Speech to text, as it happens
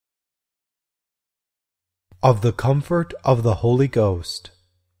Of the comfort of the Holy Ghost.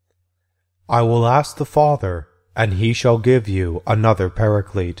 I will ask the Father, and he shall give you another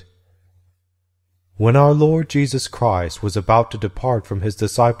Paraclete. When our Lord Jesus Christ was about to depart from his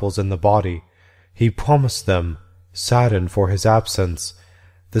disciples in the body, he promised them, saddened for his absence,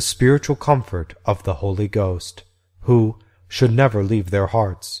 the spiritual comfort of the Holy Ghost, who should never leave their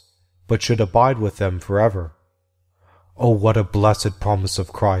hearts, but should abide with them forever. Oh, what a blessed promise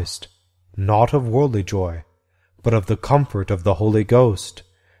of Christ, not of worldly joy, but of the comfort of the Holy Ghost,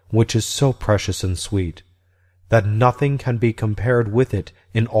 which is so precious and sweet, that nothing can be compared with it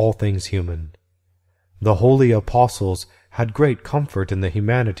in all things human. The holy apostles had great comfort in the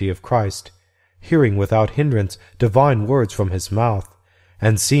humanity of Christ, hearing without hindrance divine words from his mouth,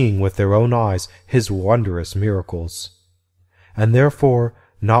 and seeing with their own eyes his wondrous miracles. And therefore,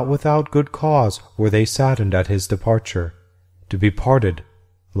 not without good cause were they saddened at his departure, to be parted,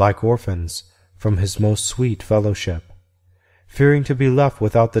 like orphans, from his most sweet fellowship, fearing to be left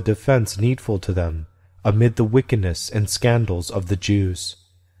without the defense needful to them, amid the wickedness and scandals of the Jews.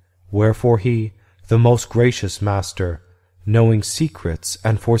 Wherefore he, the most gracious Master, knowing secrets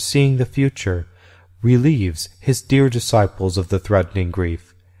and foreseeing the future, relieves his dear disciples of the threatening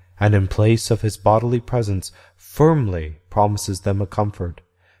grief, and in place of his bodily presence firmly promises them a comfort,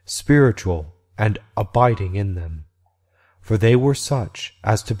 spiritual and abiding in them. For they were such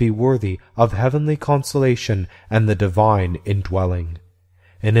as to be worthy of heavenly consolation and the divine indwelling,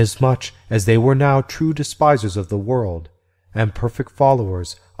 inasmuch as they were now true despisers of the world, and perfect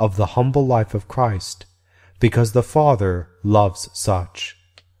followers of the humble life of Christ, because the Father loves such.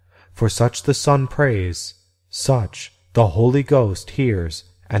 For such the Son prays, such the Holy Ghost hears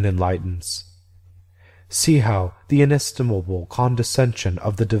and enlightens. See how the inestimable condescension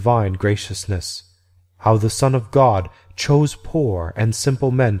of the divine graciousness, how the Son of God chose poor and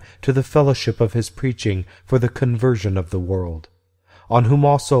simple men to the fellowship of his preaching for the conversion of the world, on whom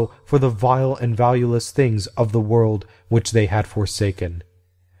also for the vile and valueless things of the world which they had forsaken,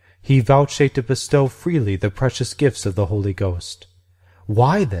 he vouchsafed to bestow freely the precious gifts of the Holy Ghost.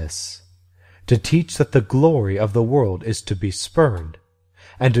 Why this? To teach that the glory of the world is to be spurned,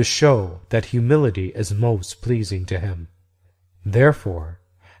 and to show that humility is most pleasing to him. Therefore,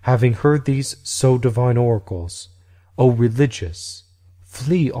 having heard these so divine oracles, O religious,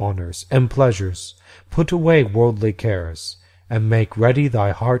 flee honors and pleasures, put away worldly cares, and make ready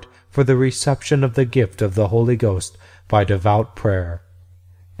thy heart for the reception of the gift of the Holy Ghost by devout prayer.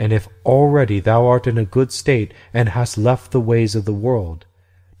 And if already thou art in a good state and hast left the ways of the world,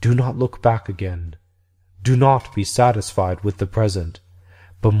 do not look back again. Do not be satisfied with the present,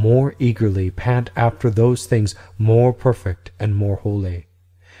 but more eagerly pant after those things more perfect and more holy.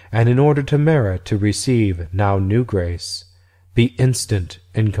 And in order to merit to receive now new grace, be instant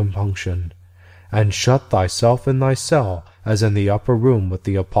in compunction, and shut thyself in thy cell as in the upper room with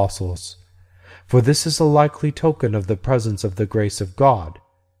the apostles. For this is a likely token of the presence of the grace of God,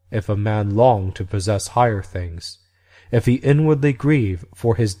 if a man long to possess higher things, if he inwardly grieve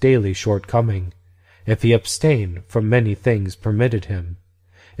for his daily shortcoming, if he abstain from many things permitted him,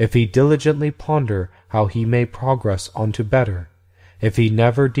 if he diligently ponder how he may progress on to better, if he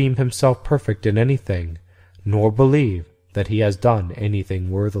never deem himself perfect in anything, nor believe that he has done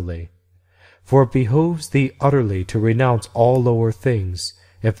anything worthily. For it behoves thee utterly to renounce all lower things,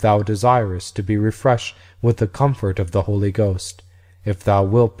 if thou desirest to be refreshed with the comfort of the Holy Ghost, if thou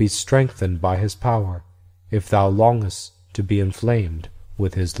wilt be strengthened by his power, if thou longest to be inflamed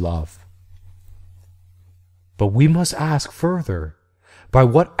with his love. But we must ask further, by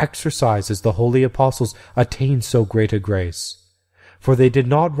what exercises the holy apostles attained so great a grace? For they did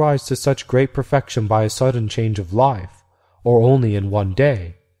not rise to such great perfection by a sudden change of life, or only in one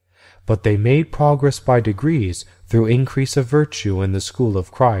day, but they made progress by degrees through increase of virtue in the school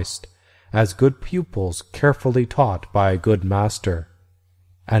of Christ, as good pupils carefully taught by a good master.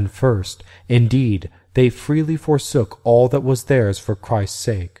 And first, indeed, they freely forsook all that was theirs for Christ's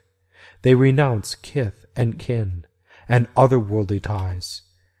sake. They renounced kith and kin, and other worldly ties.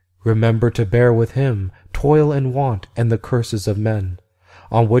 Remember to bear with him toil and want and the curses of men,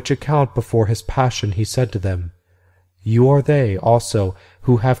 on which account before his passion he said to them, You are they also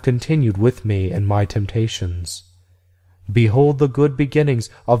who have continued with me in my temptations. Behold the good beginnings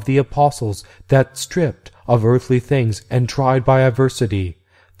of the apostles, that stripped of earthly things and tried by adversity,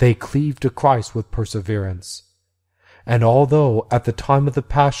 they cleaved to Christ with perseverance. And although at the time of the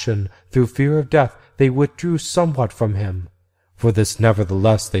passion, through fear of death, they withdrew somewhat from him, for this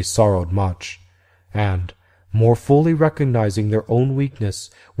nevertheless they sorrowed much, and, more fully recognizing their own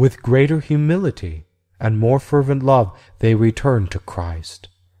weakness, with greater humility and more fervent love they returned to Christ.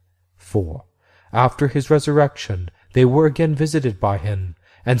 For, after his resurrection, they were again visited by him,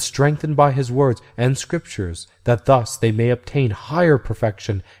 and strengthened by his words and scriptures, that thus they may obtain higher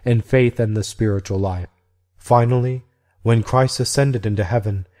perfection in faith and the spiritual life. Finally, when Christ ascended into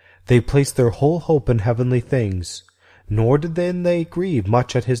heaven, they placed their whole hope in heavenly things, nor did they grieve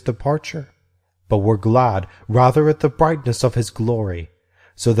much at his departure, but were glad rather at the brightness of his glory,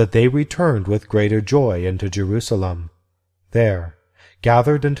 so that they returned with greater joy into Jerusalem. There,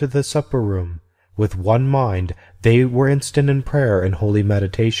 gathered into the supper room, with one mind they were instant in prayer and holy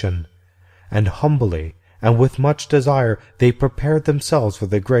meditation, and humbly and with much desire they prepared themselves for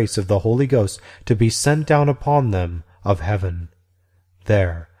the grace of the Holy Ghost to be sent down upon them of heaven.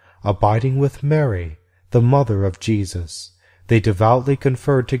 There, abiding with Mary, the mother of Jesus, they devoutly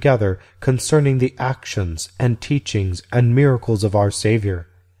conferred together concerning the actions and teachings and miracles of our Saviour,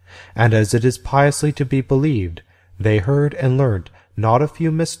 and as it is piously to be believed, they heard and learnt not a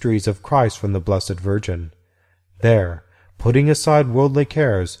few mysteries of Christ from the Blessed Virgin. There, putting aside worldly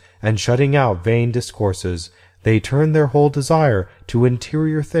cares and shutting out vain discourses, they turned their whole desire to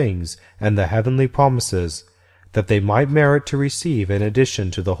interior things and the heavenly promises, that they might merit to receive, in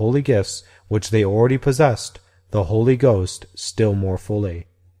addition to the holy gifts which they already possessed, the Holy Ghost still more fully.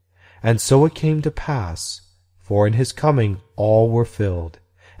 And so it came to pass, for in his coming all were filled,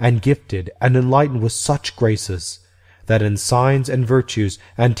 and gifted and enlightened with such graces, that in signs and virtues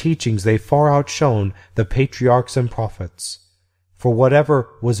and teachings they far outshone the patriarchs and prophets. For whatever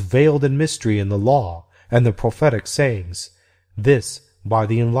was veiled in mystery in the law and the prophetic sayings, this by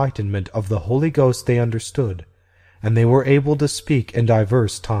the enlightenment of the Holy Ghost they understood, and they were able to speak in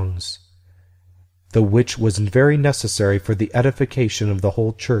divers tongues, the which was very necessary for the edification of the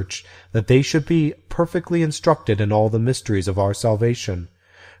whole church, that they should be perfectly instructed in all the mysteries of our salvation,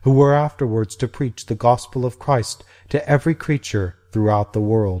 who were afterwards to preach the gospel of Christ to every creature throughout the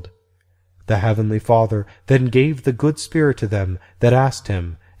world. The heavenly Father then gave the good Spirit to them that asked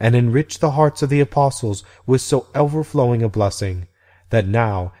him, and enriched the hearts of the apostles with so overflowing a blessing, that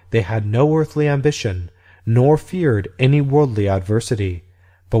now they had no earthly ambition, nor feared any worldly adversity,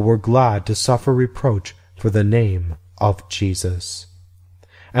 but were glad to suffer reproach for the name of Jesus.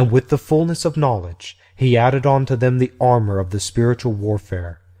 And with the fullness of knowledge he added on to them the armor of the spiritual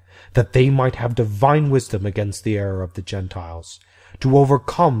warfare, that they might have divine wisdom against the error of the Gentiles, to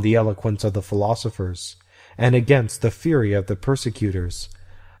overcome the eloquence of the philosophers, and against the fury of the persecutors,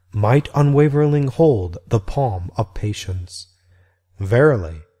 might unwaveringly hold the palm of patience.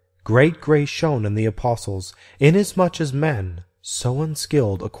 Verily, great grace shone in the apostles, inasmuch as men, so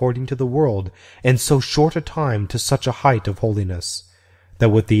unskilled according to the world, in so short a time to such a height of holiness, that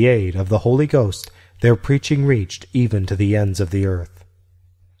with the aid of the Holy Ghost their preaching reached even to the ends of the earth.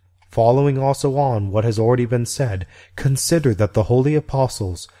 Following also on what has already been said, consider that the holy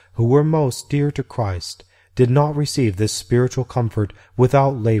apostles, who were most dear to Christ, did not receive this spiritual comfort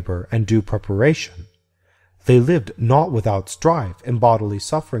without labor and due preparation. They lived not without strife and bodily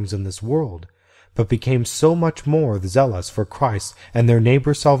sufferings in this world, but became so much more zealous for Christ and their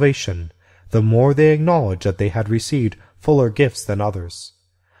neighbor's salvation, the more they acknowledged that they had received fuller gifts than others,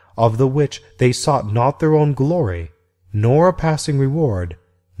 of the which they sought not their own glory, nor a passing reward,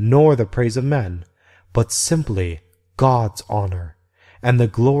 nor the praise of men, but simply God's honor, and the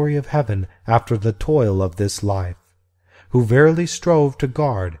glory of heaven after the toil of this life, who verily strove to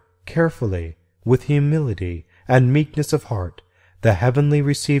guard carefully, with humility and meekness of heart, the heavenly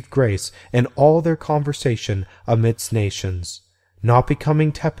received grace in all their conversation amidst nations, not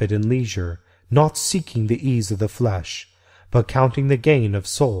becoming tepid in leisure, not seeking the ease of the flesh, but counting the gain of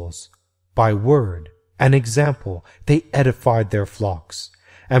souls. By word and example they edified their flocks,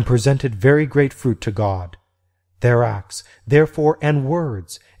 and presented very great fruit to God. Their acts, therefore, and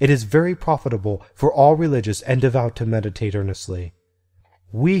words, it is very profitable for all religious and devout to meditate earnestly.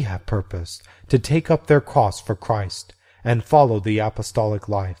 We have purposed to take up their cross for Christ, and follow the apostolic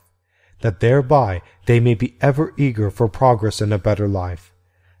life, that thereby they may be ever eager for progress in a better life,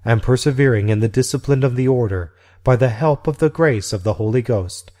 and persevering in the discipline of the order, by the help of the grace of the Holy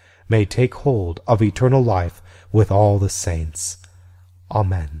Ghost, may take hold of eternal life with all the saints.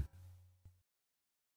 Amen.